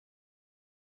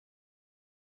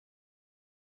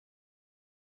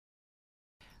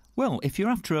Well, if you're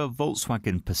after a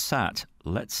Volkswagen Passat,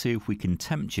 let's see if we can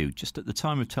tempt you. Just at the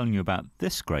time of telling you about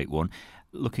this great one,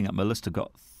 looking at my list, I've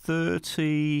got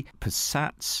 30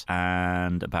 Passats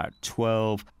and about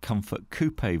 12 Comfort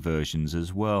Coupe versions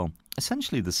as well.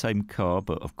 Essentially the same car,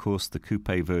 but of course the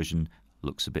Coupe version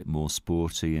looks a bit more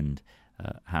sporty and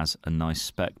has a nice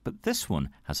spec. But this one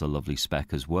has a lovely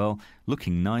spec as well,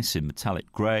 looking nice in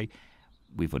metallic grey.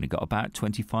 We've only got about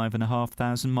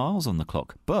 25,500 miles on the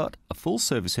clock, but a full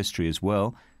service history as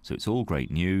well, so it's all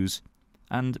great news.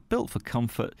 And built for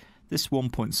comfort, this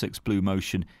 1.6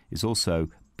 Bluemotion is also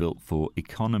built for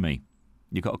economy.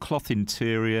 You've got a cloth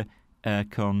interior,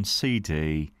 aircon,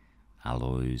 CD,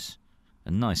 alloys,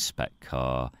 a nice spec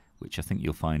car, which I think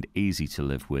you'll find easy to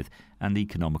live with, and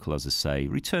economical, as I say,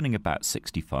 returning about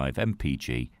 65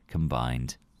 mpg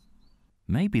combined.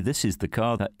 Maybe this is the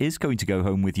car that is going to go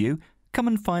home with you. Come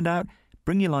and find out,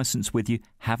 bring your licence with you,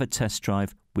 have a test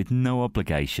drive with no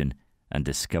obligation, and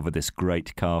discover this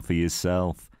great car for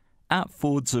yourself at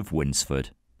Fords of Winsford.